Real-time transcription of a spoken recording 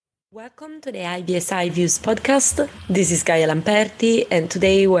Welcome to the IBSI Views podcast. This is Gaia Lamperti, and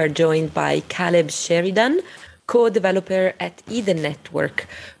today we're joined by Caleb Sheridan, co-developer at Eden Network,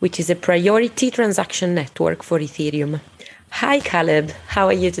 which is a priority transaction network for Ethereum. Hi, Caleb. How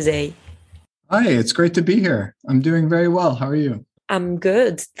are you today? Hi, it's great to be here. I'm doing very well. How are you? I'm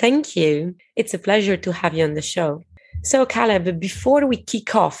good. Thank you. It's a pleasure to have you on the show. So, Caleb, before we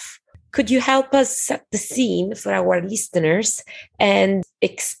kick off, could you help us set the scene for our listeners and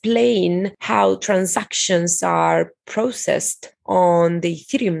explain how transactions are processed on the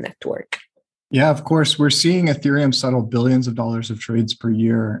Ethereum network? Yeah, of course. We're seeing Ethereum settle billions of dollars of trades per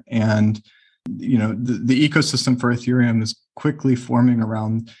year. And, the ecosystem for Ethereum is quickly forming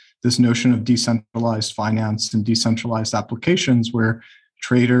around this notion of decentralized finance and decentralized applications where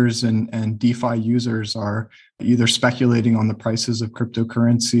traders and DeFi users are either speculating on the prices of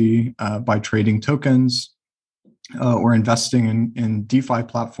cryptocurrency by trading tokens or investing in DeFi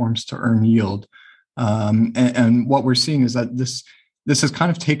platforms to earn yield. And what we're seeing is that this has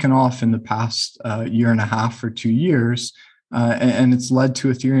kind of taken off in the past year and a half or 2 years, and it's led to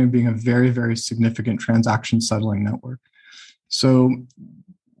Ethereum being a very, very significant transaction settling network. So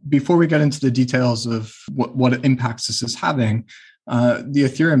before we get into the details of what impacts this is having, the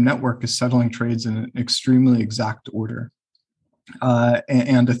Ethereum network is settling trades in an extremely exact order.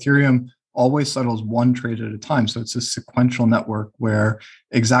 And Ethereum always settles one trade at a time. So it's a sequential network where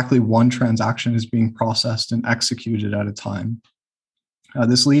exactly one transaction is being processed and executed at a time.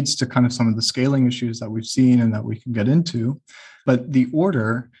 This leads to kind of some of the scaling issues that we've seen and that we can get into. But the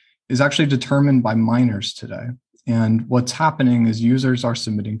order is actually determined by miners today. And what's happening is users are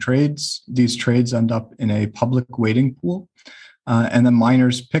submitting trades. These trades end up in a public waiting pool. And then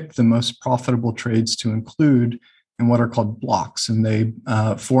miners pick the most profitable trades to include in what are called blocks. And they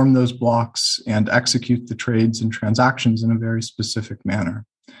form those blocks and execute the trades and transactions in a very specific manner.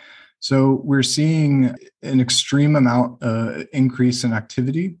 So we're seeing an extreme amount increase in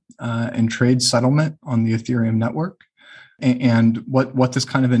activity and trade settlement on the Ethereum network. And what this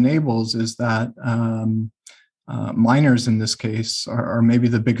kind of enables is that miners in this case are maybe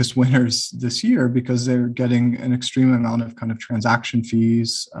the biggest winners this year because they're getting an extreme amount of kind of transaction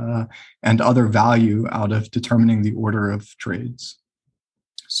fees and other value out of determining the order of trades.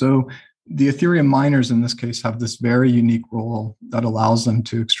 So the Ethereum miners in this case have this very unique role that allows them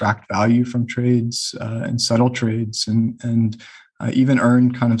to extract value from trades and settle trades and even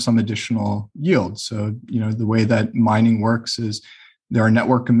earn kind of some additional yield. So, the way that mining works is there are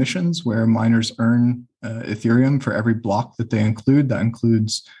network commissions where miners earn Ethereum for every block that they include. That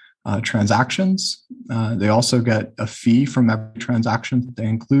includes transactions. They also get a fee from every transaction that they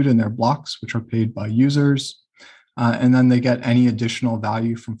include in their blocks, which are paid by users. And then they get any additional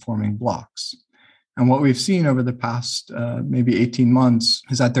value from forming blocks. And what we've seen over the past maybe 18 months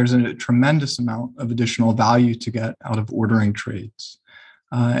is that there's a tremendous amount of additional value to get out of ordering trades.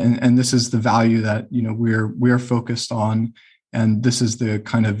 And this is the value that we're focused on. And this is the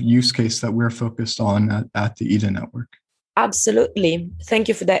kind of use case that we're focused on at the Eden Network. Absolutely. Thank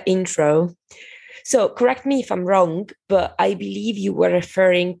you for that intro. So correct me if I'm wrong, but I believe you were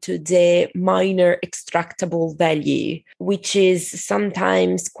referring to the miner extractable value, which is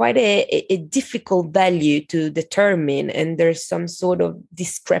sometimes quite a difficult value to determine. And there's some sort of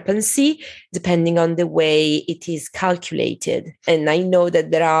discrepancy depending on the way it is calculated. And I know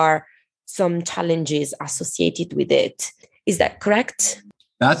that there are some challenges associated with it. Is that correct?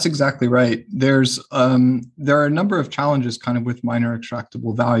 That's exactly right. There are a number of challenges kind of with miner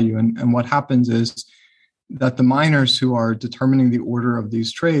extractable value. And what happens is that the miners who are determining the order of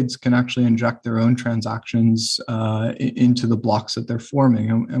these trades can actually inject their own transactions into the blocks that they're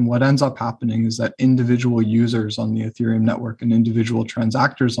forming. And what ends up happening is that individual users on the Ethereum network and individual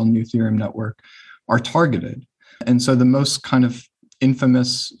transactors on the Ethereum network are targeted. And so the most kind of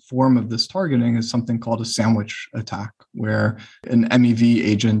infamous form of this targeting is something called a sandwich attack, where an MEV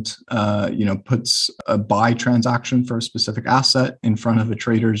agent, puts a buy transaction for a specific asset in front of a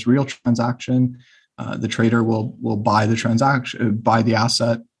trader's real transaction. The trader will buy the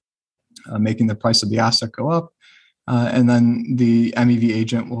asset, making the price of the asset go up, and then the MEV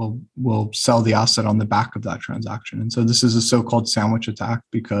agent will sell the asset on the back of that transaction. And so this is a so-called sandwich attack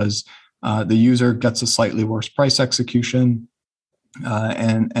because the user gets a slightly worse price execution.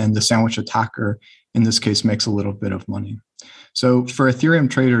 And the sandwich attacker, in this case, makes a little bit of money. So for Ethereum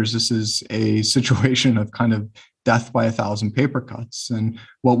traders, this is a situation of kind of death by 1,000 paper cuts. And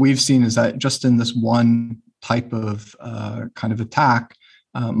what we've seen is that just in this one type of kind of attack,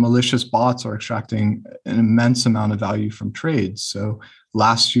 malicious bots are extracting an immense amount of value from trades. So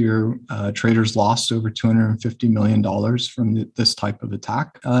last year, traders lost over $250 million from this type of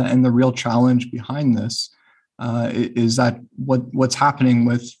attack. And the real challenge behind this is that what's happening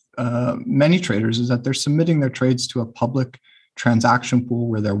with many traders is that they're submitting their trades to a public transaction pool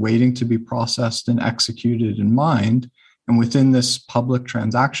where they're waiting to be processed and executed and mined. And within this public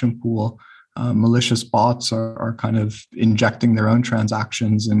transaction pool, malicious bots are kind of injecting their own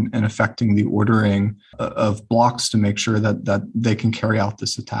transactions and affecting the ordering of blocks to make sure that they can carry out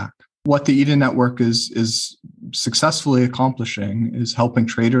this attack. What the Eden Network is successfully accomplishing is helping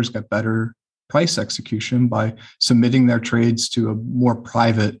traders get better price execution by submitting their trades to a more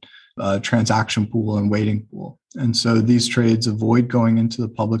private transaction pool and waiting pool. And so these trades avoid going into the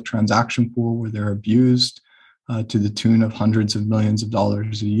public transaction pool where they're abused to the tune of hundreds of millions of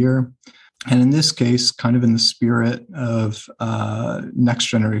dollars a year. And in this case, kind of in the spirit of next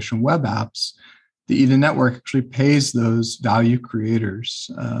generation web apps, the Eden Network actually pays those value creators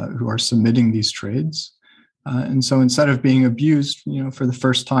who are submitting these trades. And so instead of being abused, for the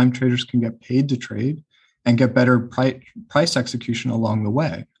first time, traders can get paid to trade and get better price execution along the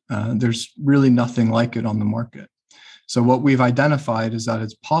way. There's really nothing like it on the market. So what we've identified is that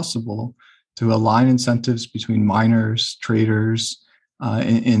it's possible to align incentives between miners, traders,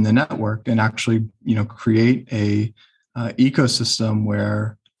 in the network, and actually, create a ecosystem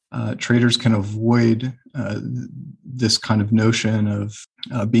where traders can avoid this kind of notion of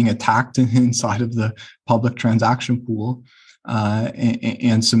being attacked inside of the public transaction pool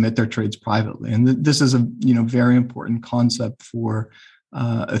and submit their trades privately. And this is a very important concept for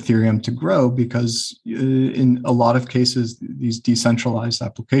Ethereum to grow, because in a lot of cases, these decentralized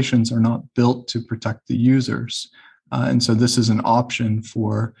applications are not built to protect the users. And so this is an option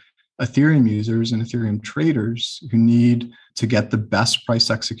for Ethereum users and Ethereum traders who need to get the best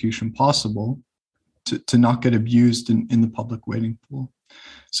price execution possible to not get abused in the public waiting pool.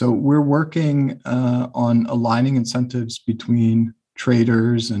 So we're working on aligning incentives between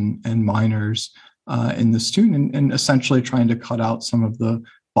traders and miners in this tune, and essentially trying to cut out some of the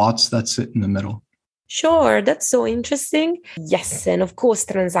bots that sit in the middle. Sure, that's so interesting. Yes, and of course,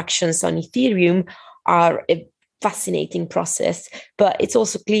 transactions on Ethereum are a fascinating process, but it's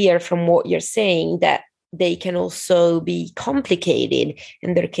also clear from what you're saying that they can also be complicated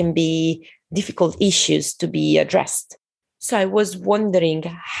and there can be difficult issues to be addressed. So I was wondering,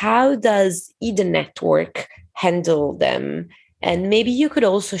 how does Eden Network handle them? And maybe you could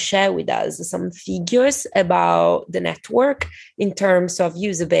also share with us some figures about the network in terms of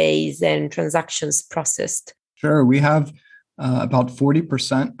user base and transactions processed. Sure. We have about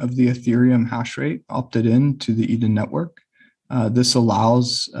 40% of the Ethereum hash rate opted in to the Eden Network. This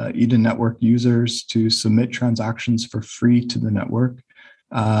allows Eden Network users to submit transactions for free to the network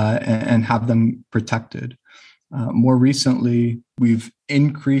and have them protected. More recently, we've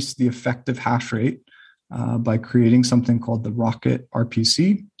increased the effective hash rate by creating something called the Rocket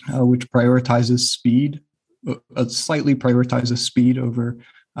RPC, which slightly prioritizes speed over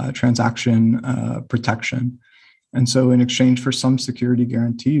transaction protection. And so in exchange for some security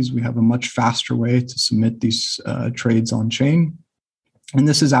guarantees, we have a much faster way to submit these trades on chain. And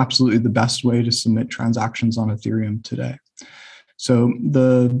this is absolutely the best way to submit transactions on Ethereum today. So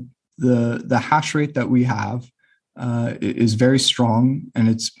the hash rate that we have is very strong, and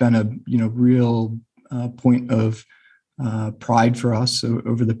it's been a real point of pride for us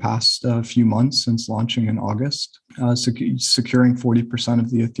over the past few months since launching in August. Securing 40%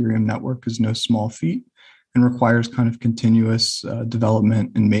 of the Ethereum network is no small feat, and requires kind of continuous development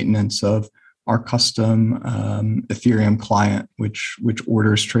and maintenance of our custom Ethereum client, which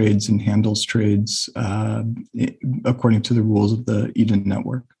orders trades and handles trades according to the rules of the Eden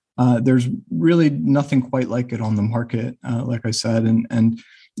Network. There's really nothing quite like it on the market, like I said, and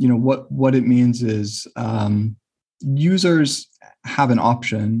what it means is users have an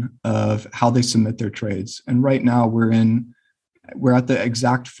option of how they submit their trades, and right now we're at the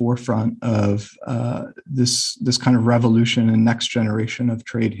exact forefront of this kind of revolution and next generation of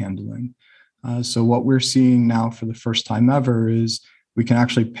trade handling. So what we're seeing now for the first time ever is we can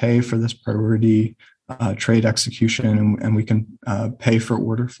actually pay for this priority trade execution, and we can pay for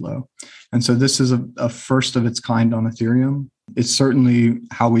order flow. And so this is a first of its kind on Ethereum. It's certainly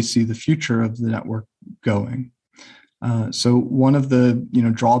how we see the future of the network going. So one of the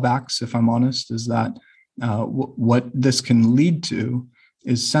drawbacks, if I'm honest, is that what this can lead to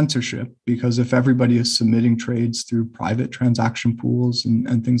is censorship, because if everybody is submitting trades through private transaction pools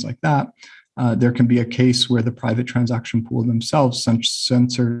and things like that, there can be a case where the private transaction pool themselves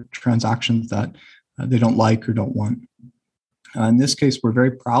censor transactions that they don't like or don't want. In this case, we're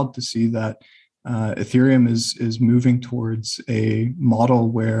very proud to see that Ethereum is moving towards a model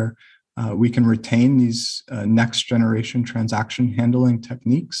where we can retain these next generation transaction handling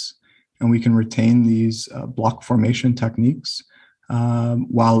techniques, and we can retain these block formation techniques,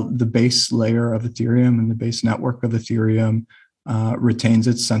 while the base layer of Ethereum and the base network of Ethereum retains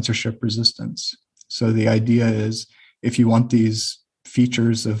its censorship resistance. So the idea is, if you want these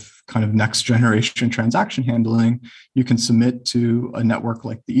features of kind of next generation transaction handling, you can submit to a network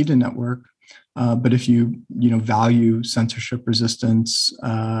like the EDA network. But if you value censorship resistance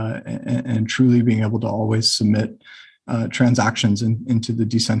and truly being able to always submit transactions into the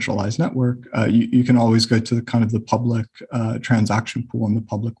decentralized network, you can always go to the kind of the public transaction pool and the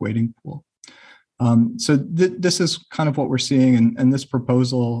public waiting pool. So this is kind of what we're seeing, and this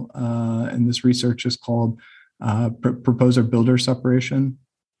proposal and this research is called proposer builder separation,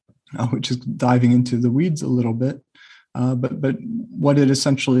 which is diving into the weeds a little bit. But what it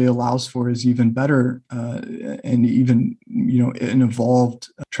essentially allows for is even better and even an evolved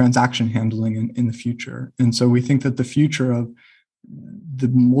transaction handling in the future. And so we think that the future of the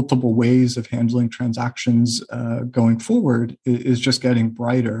multiple ways of handling transactions going forward is just getting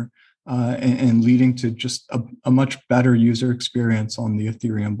brighter and leading to just a much better user experience on the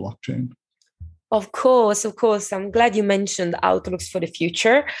Ethereum blockchain. Of course. I'm glad you mentioned outlooks for the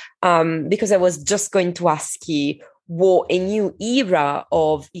future, because I was just going to ask you what a new era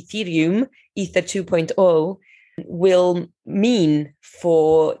of Ethereum, Ether 2.0, will mean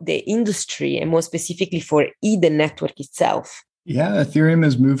for the industry and more specifically for EDA network itself. Yeah, Ethereum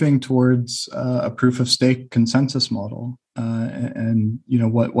is moving towards a proof of stake consensus model. And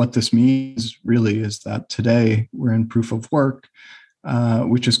what this means really is that today we're in proof of work,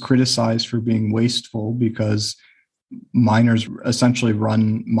 which is criticized for being wasteful because miners essentially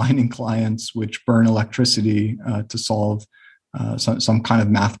run mining clients which burn electricity to solve some kind of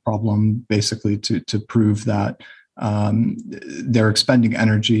math problem, basically to prove that they're expending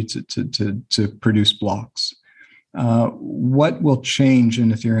energy to produce blocks. What will change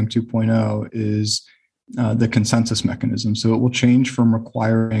in Ethereum 2.0 is the consensus mechanism. So it will change from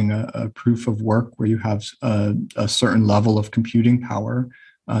requiring a proof of work where you have a certain level of computing power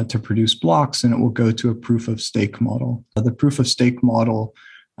to produce blocks, and it will go to a proof of stake model. The proof of stake model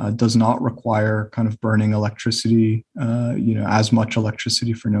does not require kind of burning electricity, as much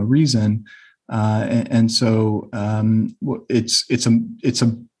electricity for no reason, and so it's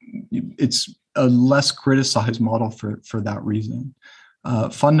a less criticized model for that reason.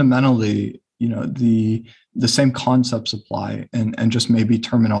 Fundamentally, the same concepts apply, and just maybe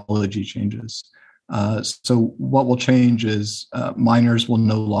terminology changes. So what will change is miners will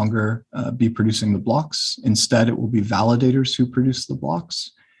no longer be producing the blocks. Instead, it will be validators who produce the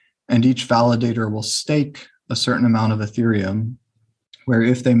blocks. And each validator will stake a certain amount of Ethereum, where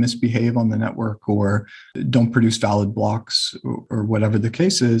if they misbehave on the network or don't produce valid blocks or whatever the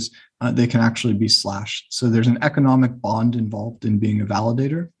case is, they can actually be slashed. So there's an economic bond involved in being a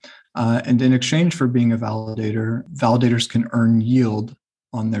validator. And in exchange for being a validator, validators can earn yield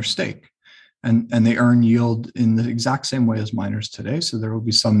on their stake. And they earn yield in the exact same way as miners today. So there will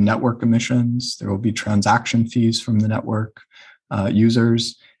be some network emissions, there will be transaction fees from the network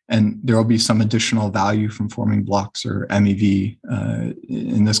users, and there will be some additional value from forming blocks or MEV.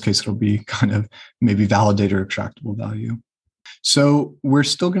 In this case, it'll be kind of maybe validator extractable value. So we're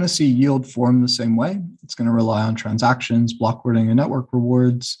still going to see yield form the same way. It's going to rely on transactions, block rewarding, and network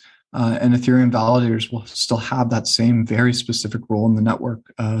rewards. And Ethereum validators will still have that same very specific role in the network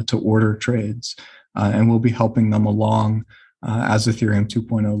to order trades. And we'll be helping them along as Ethereum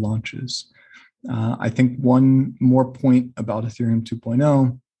 2.0 launches. I think one more point about Ethereum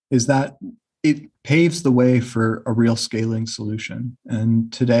 2.0 is that it paves the way for a real scaling solution. And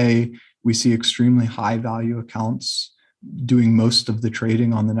today we see extremely high value accounts doing most of the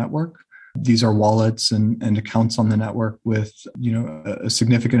trading on the network. These are wallets and accounts on the network with, a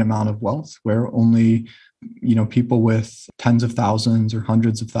significant amount of wealth, where only, people with tens of thousands or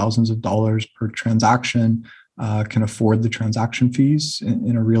hundreds of thousands of dollars per transaction can afford the transaction fees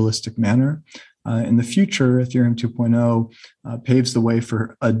in a realistic manner. In the future, Ethereum 2.0 paves the way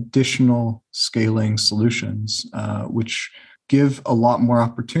for additional scaling solutions, which give a lot more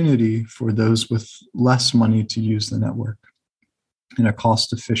opportunity for those with less money to use the network in a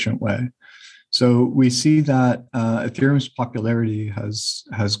cost-efficient way. So we see that Ethereum's popularity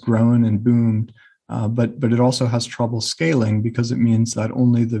has grown and boomed, but it also has trouble scaling because it means that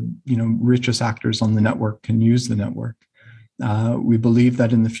only the richest actors on the network can use the network. We believe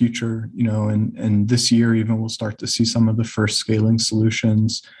that in the future, and this year even, we'll start to see some of the first scaling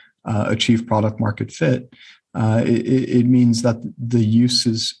solutions achieve product market fit. it means that the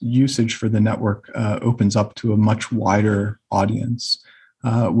usage for the network opens up to a much wider audience.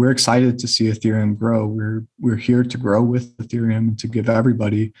 We're excited to see Ethereum grow. We're here to grow with Ethereum and to give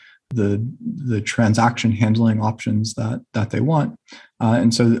everybody the transaction handling options that they want.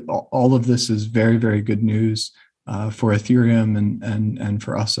 And so all of this is very, very good news for Ethereum and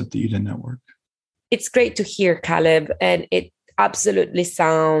for us at the Eden Network. It's great to hear, Caleb, and it absolutely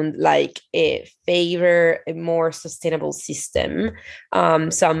sound like a favor a more sustainable system.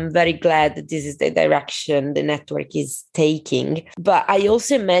 So I'm very glad that this is the direction the network is taking. But I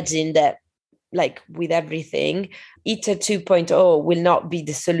also imagine that, like with everything, Ether 2.0 will not be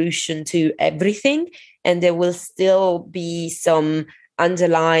the solution to everything, and there will still be some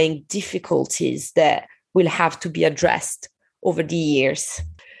underlying difficulties that will have to be addressed over the years.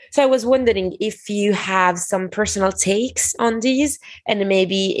 So I was wondering if you have some personal takes on these and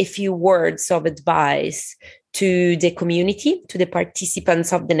maybe a few words of advice to the community, to the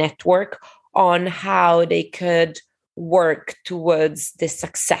participants of the network on how they could work towards the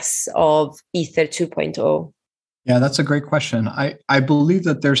success of Ether 2.0. Yeah, that's a great question. I believe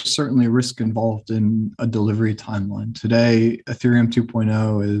that there's certainly risk involved in a delivery timeline. Today, Ethereum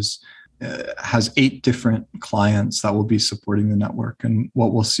 2.0 has 8 different clients that will be supporting the network. And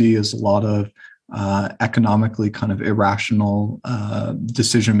what we'll see is a lot of economically kind of irrational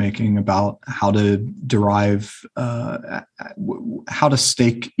decision-making about how to derive, how to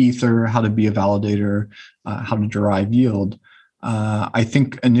stake Ether, how to be a validator, how to derive yield. I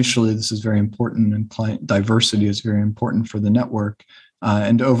think initially this is very important, and client diversity is very important for the network.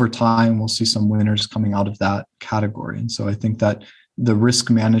 And over time, we'll see some winners coming out of that category. And so I think that the risk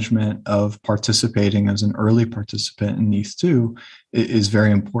management of participating as an early participant in ETH2 is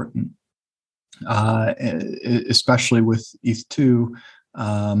very important, especially with ETH2.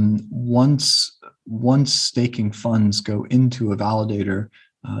 Once staking funds go into a validator,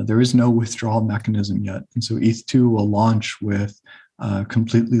 there is no withdrawal mechanism yet. And so ETH2 will launch with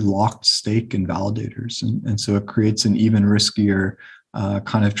completely locked stake in validators. And so it creates an even riskier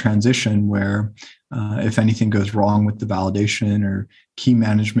kind of transition where if anything goes wrong with the validation or key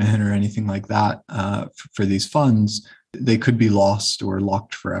management or anything like that for these funds, they could be lost or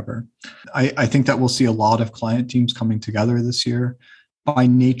locked forever. I think that we'll see a lot of client teams coming together this year. By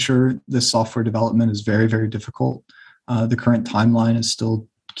nature, this software development is very, very difficult. The current timeline is still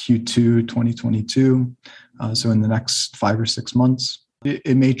Q2 2022. So in the next 5 or 6 months,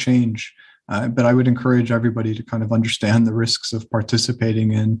 it may change. But I would encourage everybody to kind of understand the risks of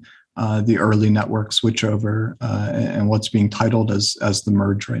participating in the early network switchover and what's being titled as the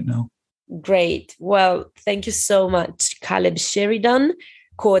merge right now. Great. Well, thank you so much, Caleb Sheridan,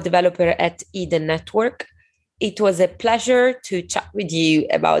 co-developer at Eden Network. It was a pleasure to chat with you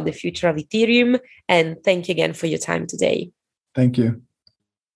about the future of Ethereum, and thank you again for your time today. Thank you.